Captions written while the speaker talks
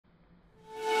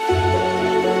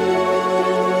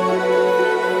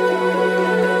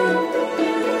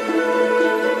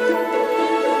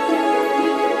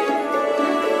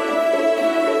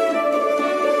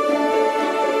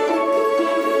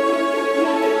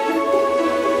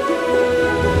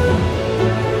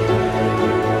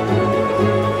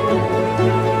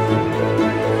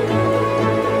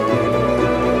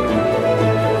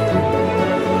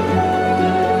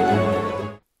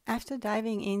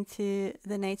diving into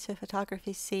the nature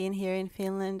photography scene here in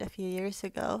Finland a few years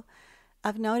ago,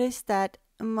 I've noticed that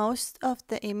most of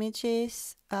the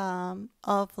images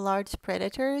of large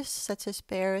predators, such as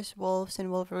bears, wolves, and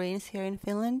wolverines here in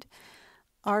Finland,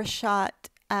 are shot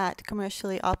at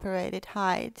commercially operated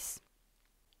hides.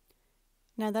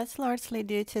 Now, that's largely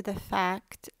due to the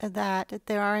fact that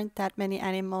there aren't that many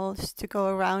animals to go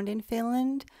around in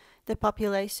Finland. The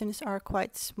populations are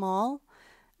quite small,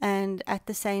 and at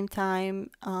the same time,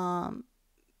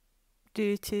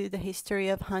 due to the history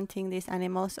of hunting, these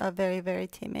animals are very, very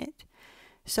timid.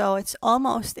 So it's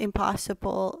almost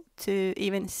impossible to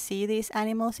even see these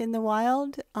animals in the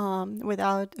wild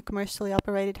without a commercially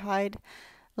operated hide,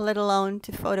 let alone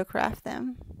to photograph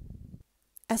them.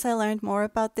 As I learned more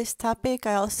about this topic,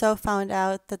 I also found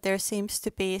out that there seems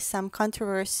to be some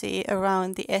controversy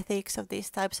around the ethics of these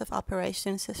types of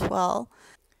operations as well.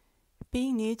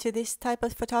 Being new to this type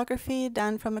of photography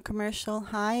done from a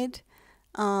commercial hide,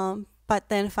 but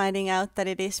then finding out that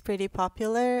it is pretty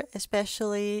popular,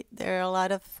 especially there are a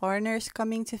lot of foreigners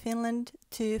coming to Finland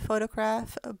to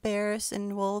photograph bears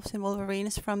and wolves and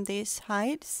wolverines from these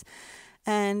hides.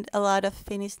 And a lot of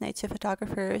Finnish nature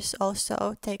photographers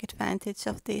also take advantage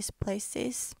of these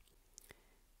places.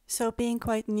 So being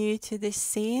quite new to this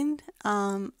scene,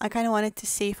 I kind of wanted to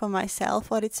see for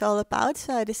myself what it's all about,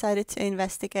 so I decided to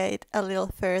investigate a little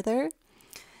further.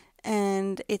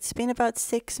 And it's been about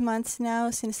 6 months now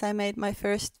since I made my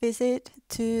first visit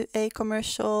to a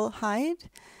commercial hide.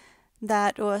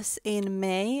 That was in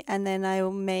May, and then I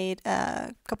made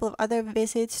a couple of other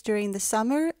visits during the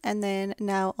summer, and then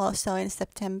now also in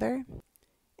September.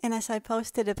 And as I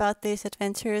posted about these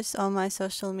adventures on my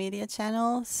social media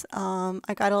channels,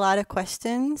 I got a lot of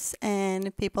questions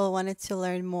and people wanted to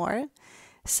learn more.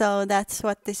 So that's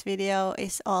what this video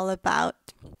is all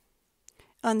about.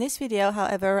 On this video,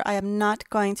 however, I am not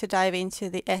going to dive into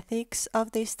the ethics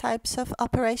of these types of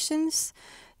operations.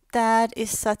 That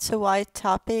is such a wide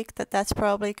topic that's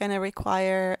probably going to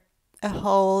require a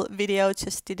whole video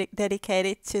just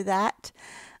dedicated to that.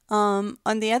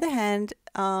 On the other hand,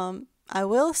 I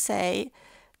will say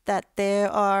that there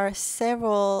are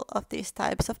several of these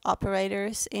types of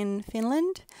operators in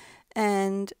Finland,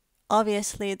 and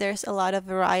obviously there's a lot of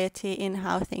variety in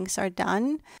how things are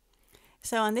done.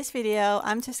 So on this video,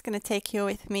 I'm just going to take you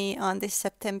with me on this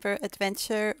September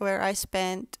adventure where I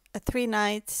spent 3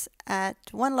 nights at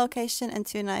one location and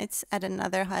 2 nights at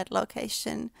another hide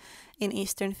location in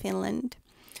eastern Finland.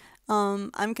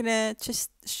 I'm going to just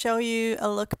show you a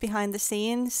look behind the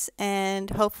scenes, and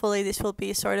hopefully this will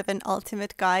be sort of an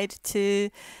ultimate guide to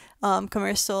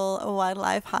commercial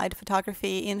wildlife hide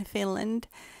photography in Finland,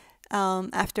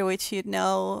 after which you'd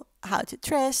know how to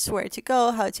dress, where to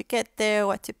go, how to get there,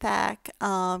 what to pack,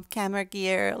 camera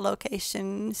gear,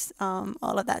 locations,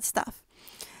 all of that stuff.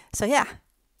 So yeah,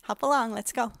 hop along,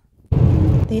 let's go.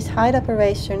 These hide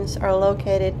operations are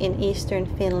located in eastern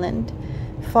Finland,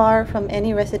 far from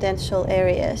any residential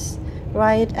areas,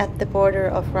 right at the border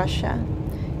of Russia.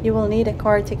 You will need a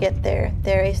car to get there.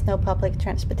 There is no public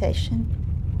transportation.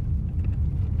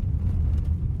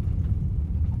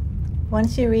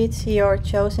 Once you reach your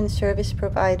chosen service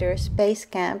provider's base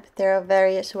camp, there are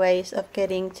various ways of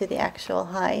getting to the actual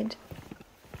hide.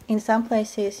 In some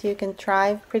places you can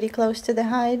drive pretty close to the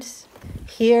hides.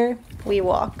 Here we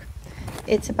walk.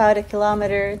 It's about 1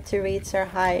 kilometer to reach our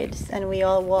hides, and we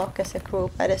all walk as a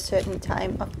group at a certain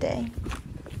time of day.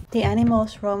 The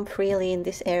animals roam freely in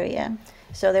this area,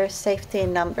 so there's safety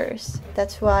in numbers.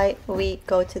 That's why we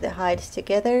go to the hides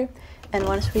together. And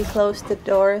once we close the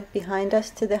door behind us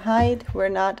to the hide,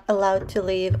 we're not allowed to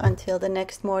leave until the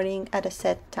next morning at a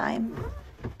set time.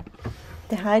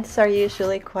 The hides are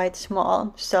usually quite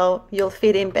small, so you'll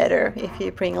fit in better if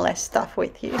you bring less stuff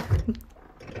with you.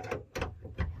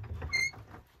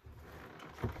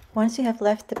 Once you have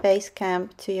left the base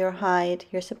camp to your hide,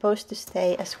 you're supposed to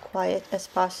stay as quiet as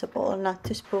possible, not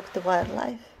to spook the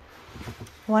wildlife.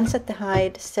 Once at the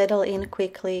hide, settle in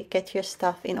quickly, get your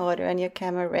stuff in order and your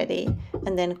camera ready,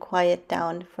 and then quiet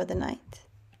down for the night.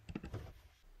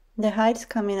 The hides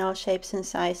come in all shapes and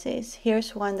sizes.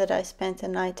 Here's one that I spent a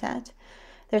night at.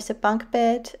 There's a bunk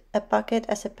bed, a bucket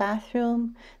as a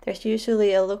bathroom. There's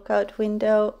usually a lookout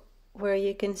window where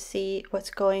you can see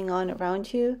what's going on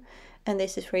around you, and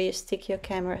this is where you stick your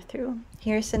camera through.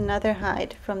 Here's another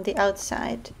hide from the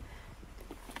outside.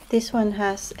 This one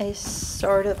has a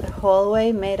sort of a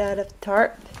hallway made out of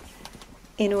tarp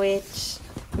in which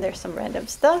there's some random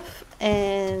stuff,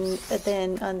 and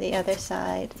then on the other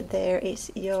side there is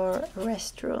your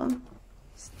restroom.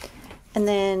 And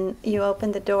then you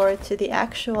open the door to the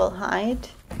actual hide,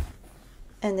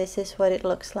 and this is what it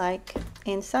looks like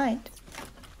inside.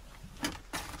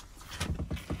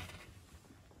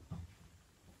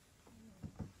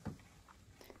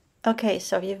 Okay,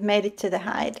 so you've made it to the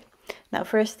hide. Now,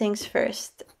 first things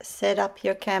first, set up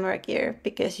your camera gear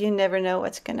because you never know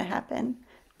what's going to happen.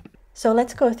 So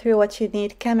let's go through what you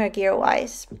need camera gear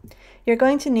wise. You're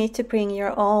going to need to bring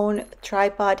your own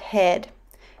tripod head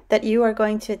that you are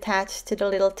going to attach to the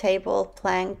little table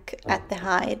plank at the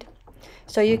hide.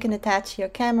 So you can attach your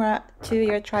camera to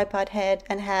your tripod head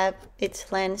and have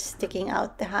its lens sticking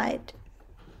out the hide.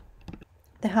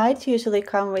 The hides usually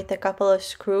come with a couple of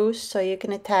screws so you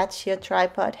can attach your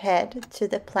tripod head to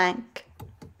the plank.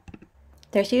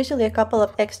 There's usually a couple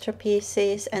of extra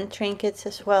pieces and trinkets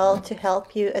as well to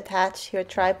help you attach your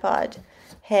tripod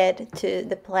head to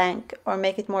the plank or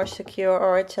make it more secure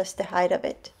or adjust the height of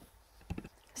it.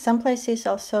 Some places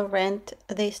also rent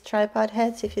these tripod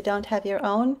heads if you don't have your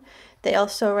own. They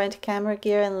also rent camera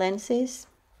gear and lenses.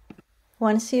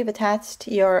 Once you've attached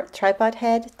your tripod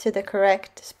head to the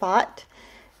correct spot,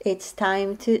 it's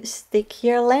time to stick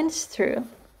your lens through.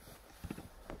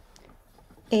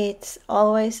 It's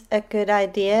always a good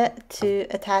idea to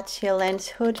attach your lens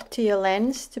hood to your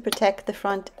lens to protect the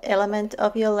front element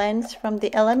of your lens from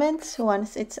the elements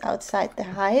once it's outside the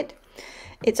hide.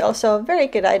 It's also a very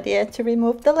good idea to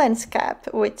remove the lens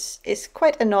cap, which is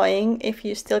quite annoying if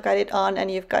you still got it on and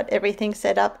you've got everything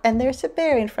set up and there's a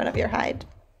bear in front of your hide.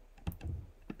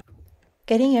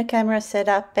 Getting your camera set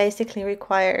up basically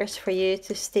requires for you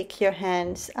to stick your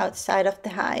hands outside of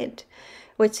the hide,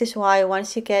 which is why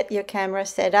once you get your camera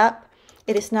set up,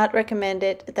 it is not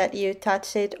recommended that you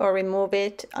touch it or remove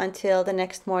it until the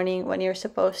next morning when you're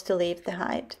supposed to leave the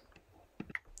hide.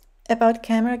 About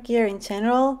camera gear in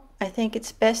general, I think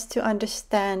it's best to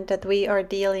understand that we are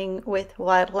dealing with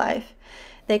wildlife.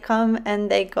 They come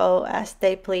and they go as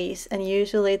they please, and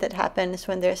usually that happens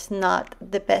when there's not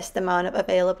the best amount of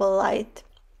available light.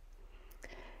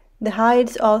 The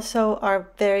hides also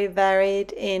are very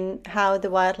varied in how the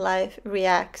wildlife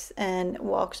reacts and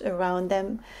walks around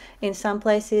them. In some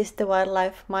places the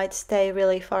wildlife might stay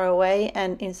really far away,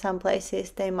 and in some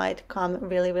places they might come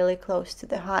really, really close to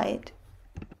the hide.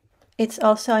 It's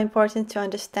also important to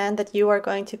understand that you are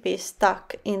going to be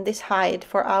stuck in this hide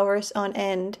for hours on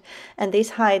end, and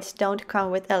these hides don't come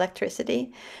with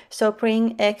electricity. So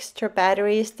bring extra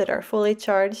batteries that are fully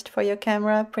charged for your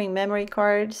camera, bring memory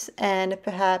cards, and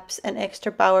perhaps an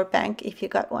extra power bank if you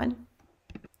got one.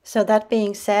 So that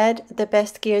being said, the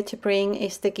best gear to bring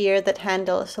is the gear that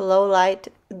handles low light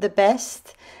the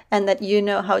best and that you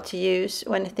know how to use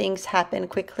when things happen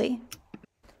quickly.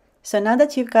 So now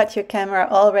that you've got your camera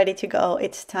all ready to go,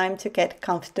 it's time to get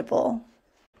comfortable.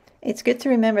 It's good to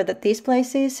remember that these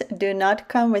places do not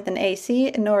come with an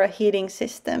AC nor a heating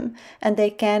system, and they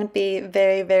can be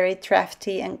very, very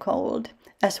drafty and cold,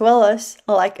 as well as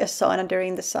like a sauna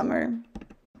during the summer.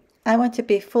 I want to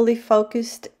be fully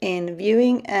focused in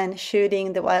viewing and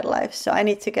shooting the wildlife, so I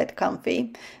need to get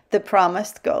comfy. The bra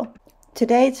must go.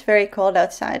 Today it's very cold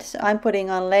outside, so I'm putting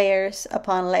on layers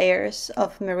upon layers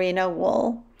of merino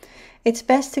wool. It's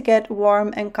best to get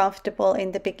warm and comfortable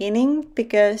in the beginning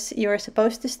because you're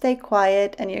supposed to stay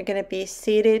quiet and you're going to be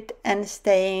seated and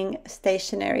staying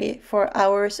stationary for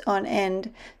hours on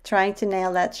end trying to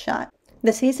nail that shot.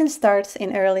 The season starts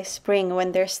in early spring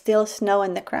when there's still snow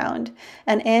on the ground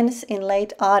and ends in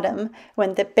late autumn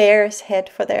when the bears head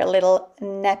for their little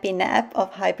nappy nap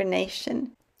of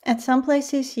hibernation. At some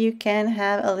places you can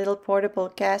have a little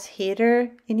portable gas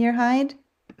heater in your hide,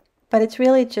 but it's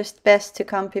really just best to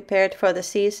come prepared for the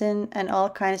season and all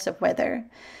kinds of weather.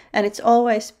 And it's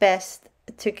always best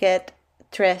to get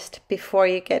dressed before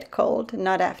you get cold,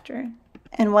 not after.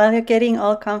 And while you're getting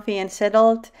all comfy and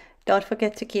settled, don't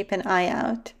forget to keep an eye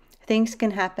out. Things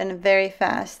can happen very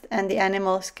fast and the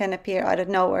animals can appear out of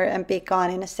nowhere and be gone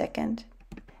in a second.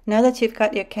 Now that you've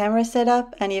got your camera set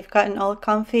up and you've gotten all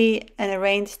comfy and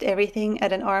arranged everything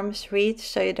at an arm's reach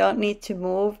so you don't need to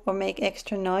move or make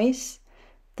extra noise,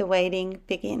 the waiting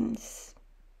begins.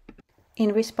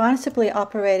 In responsibly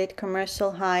operated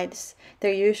commercial hides,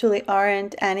 there usually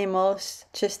aren't animals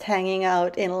just hanging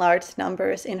out in large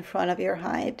numbers in front of your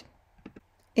hide.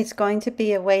 It's going to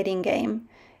be a waiting game.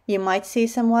 You might see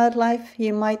some wildlife,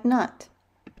 you might not.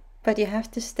 But you have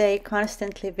to stay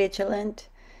constantly vigilant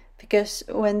because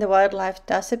when the wildlife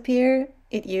does appear,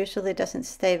 it usually doesn't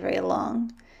stay very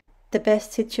long. The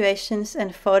best situations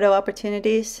and photo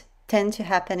opportunities tend to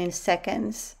happen in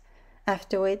seconds,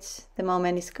 after which the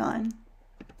moment is gone.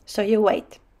 So you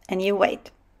wait, and you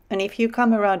wait. And if you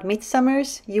come around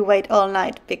midsummers, you wait all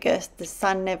night because the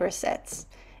sun never sets.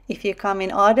 If you come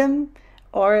in autumn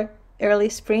or early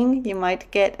spring, you might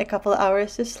get a couple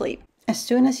hours of sleep. As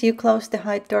soon as you close the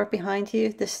hide door behind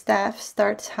you, the staff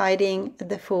starts hiding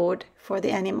the food for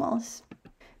the animals.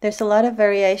 There's a lot of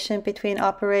variation between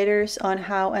operators on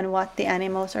how and what the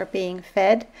animals are being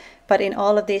fed, but in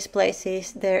all of these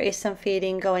places there is some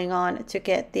feeding going on to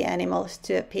get the animals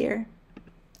to appear.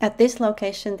 At this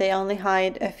location they only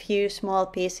hide a few small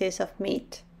pieces of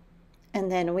meat,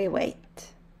 and then we wait.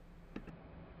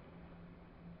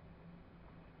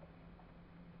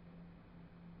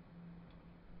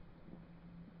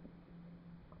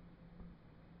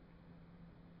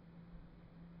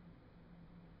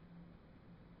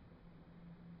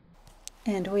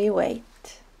 And we wait.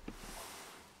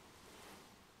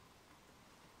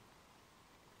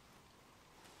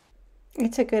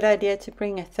 It's a good idea to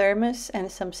bring a thermos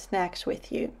and some snacks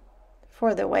with you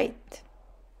for the wait.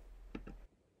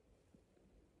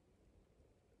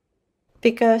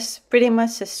 Because pretty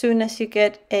much as soon as you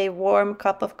get a warm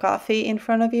cup of coffee in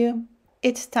front of you,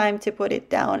 it's time to put it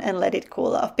down and let it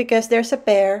cool off, because there's a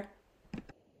bear.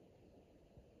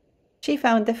 She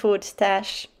found the food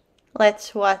stash.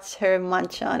 Let's watch her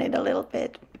munch on it a little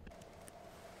bit.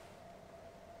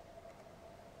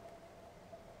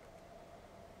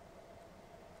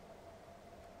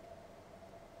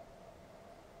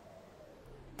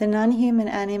 The non-human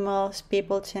animals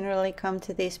people generally come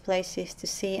to these places to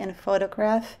see and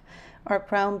photograph are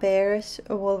brown bears,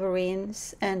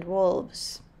 wolverines, and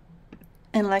wolves.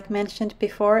 And like mentioned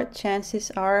before,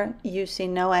 chances are you see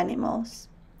no animals.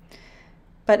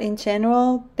 But in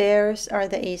general, bears are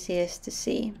the easiest to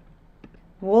see.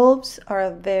 Wolves are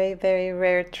a very, very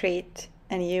rare treat,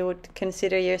 and you would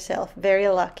consider yourself very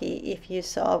lucky if you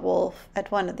saw a wolf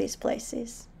at one of these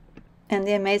places. And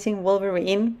the amazing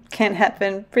wolverine can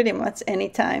happen pretty much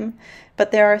anytime,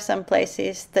 but there are some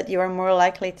places that you are more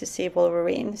likely to see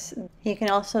wolverines. You can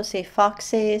also see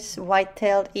foxes,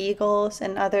 white-tailed eagles,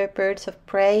 and other birds of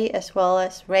prey, as well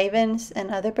as ravens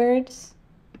and other birds.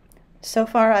 So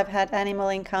far I've had animal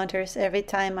encounters every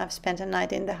time I've spent a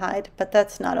night in the hide, but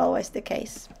that's not always the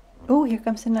case. Oh, here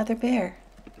comes another bear.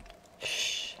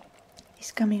 Shh,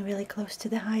 he's coming really close to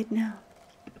the hide now.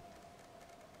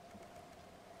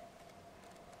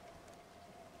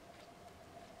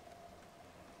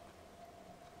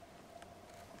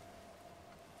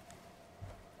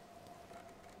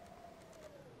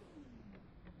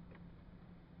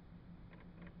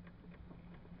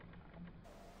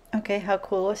 Okay, how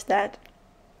cool was that?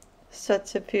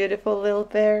 Such a beautiful little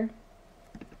bear.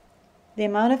 The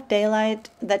amount of daylight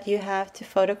that you have to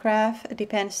photograph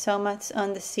depends so much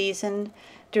on the season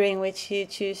during which you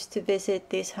choose to visit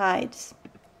these hides.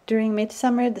 During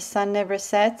midsummer the sun never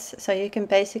sets, so you can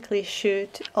basically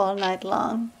shoot all night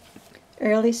long.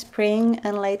 Early spring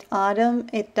and late autumn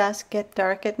it does get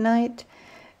dark at night,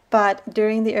 but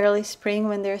during the early spring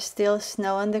when there's still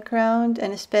snow on the ground,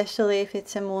 and especially if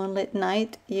it's a moonlit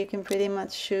night, you can pretty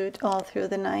much shoot all through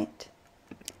the night.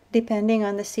 Depending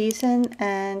on the season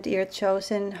and your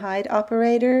chosen hide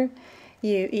operator,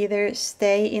 you either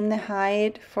stay in the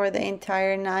hide for the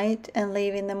entire night and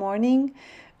leave in the morning,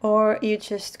 or you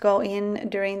just go in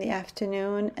during the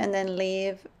afternoon and then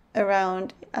leave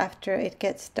around after it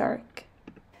gets dark.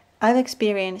 I've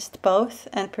experienced both,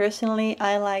 and personally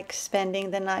I like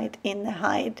spending the night in the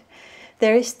hide.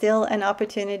 There is still an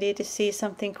opportunity to see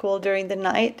something cool during the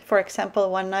night. For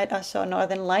example, one night I saw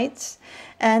northern lights,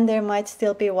 and there might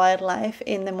still be wildlife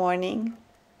in the morning.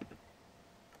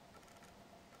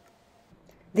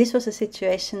 This was a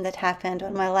situation that happened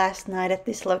on my last night at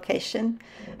this location.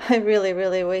 I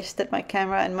really wish that my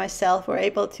camera and myself were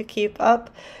able to keep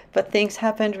up, but things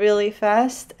happened really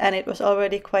fast and it was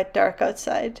already quite dark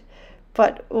outside.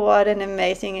 But what an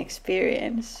amazing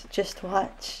experience. Just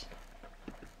watch.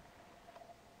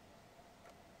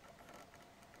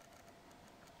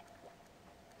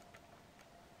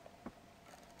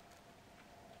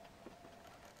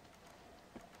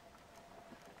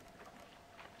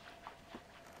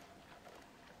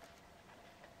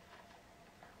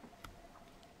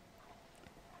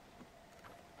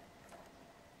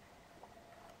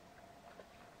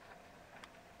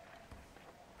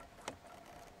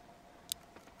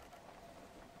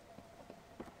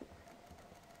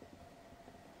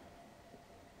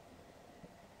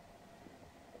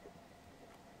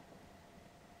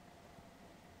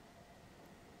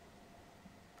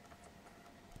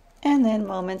 And then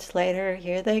moments later,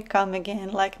 here they come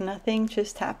again, like nothing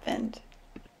just happened.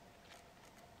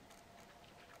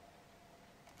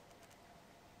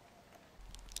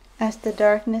 As the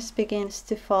darkness begins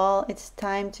to fall, it's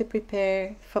time to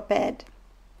prepare for bed.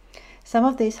 Some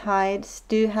of these hides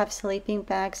do have sleeping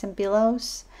bags and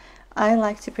pillows. I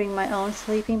like to bring my own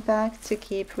sleeping bag to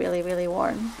keep really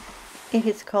warm. If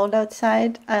it's cold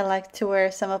outside, I like to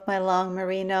wear some of my long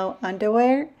merino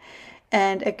underwear.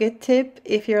 And a good tip,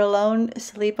 if you're alone,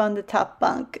 sleep on the top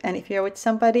bunk. And if you're with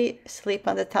somebody, sleep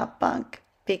on the top bunk.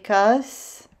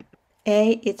 Because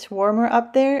A, it's warmer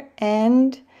up there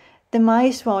and the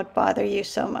mice won't bother you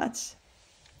so much.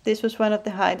 This was one of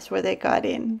the hides where they got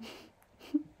in.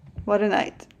 What a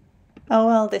night. Oh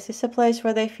well, this is a place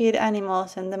where they feed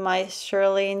animals and the mice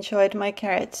surely enjoyed my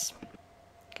carrots.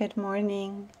 Good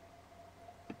morning.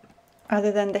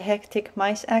 Other than the hectic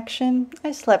mice action,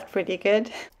 I slept pretty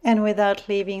good. And without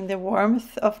leaving the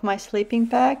warmth of my sleeping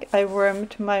bag, I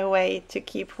wormed my way to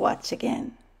keep watch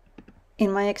again.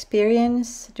 In my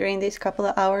experience, during these couple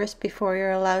of hours before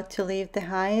you're allowed to leave the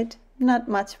hide, not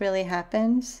much really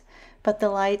happens, but the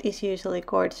light is usually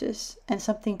gorgeous and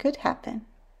something could happen.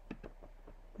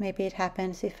 Maybe it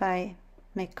happens if I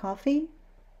make coffee?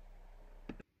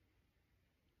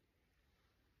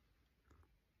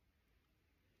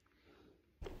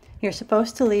 You're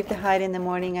supposed to leave the hide in the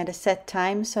morning at a set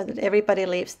time so that everybody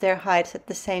leaves their hides at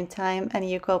the same time and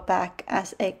you go back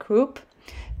as a group.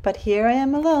 But here I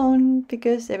am alone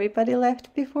because everybody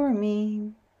left before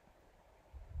me.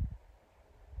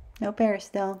 No bears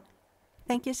though.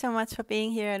 Thank you so much for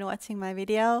being here and watching my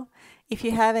video. If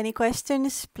you have any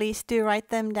questions, please do write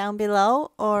them down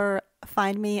below or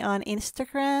find me on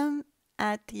Instagram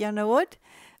at Jonnawood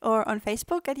or on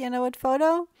Facebook at Jonnawood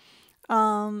Photo.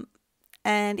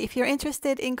 And if you're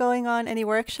interested in going on any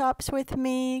workshops with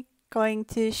me, going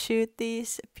to shoot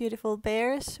these beautiful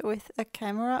bears with a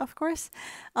camera, of course,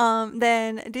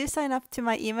 then do sign up to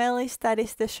my email list. That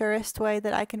is the surest way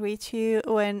that I can reach you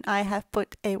when I have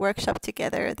put a workshop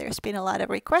together. There's been a lot of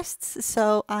requests,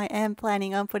 so I am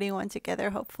planning on putting one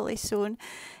together hopefully soon.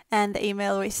 And the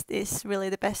email list is really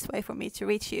the best way for me to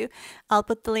reach you. I'll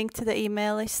put the link to the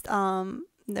email list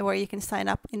where you can sign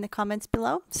up in the comments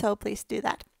below, so please do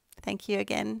that. Thank you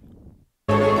again.